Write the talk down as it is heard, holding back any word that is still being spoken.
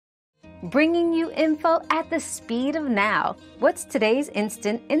bringing you info at the speed of now. What's today's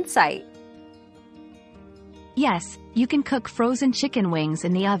instant insight? Yes, you can cook frozen chicken wings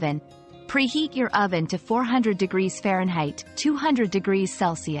in the oven. Preheat your oven to 400 degrees Fahrenheit, 200 degrees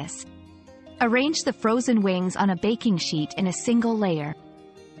Celsius. Arrange the frozen wings on a baking sheet in a single layer.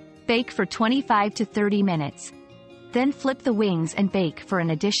 Bake for 25 to 30 minutes. Then flip the wings and bake for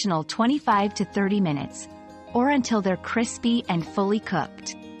an additional 25 to 30 minutes, or until they're crispy and fully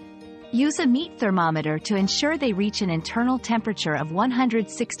cooked. Use a meat thermometer to ensure they reach an internal temperature of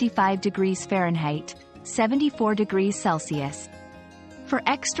 165 degrees Fahrenheit, 74 degrees Celsius. For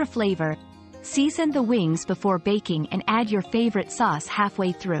extra flavor, season the wings before baking and add your favorite sauce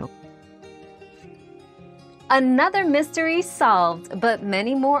halfway through. Another mystery solved, but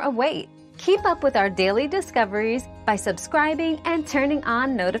many more await. Keep up with our daily discoveries by subscribing and turning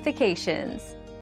on notifications.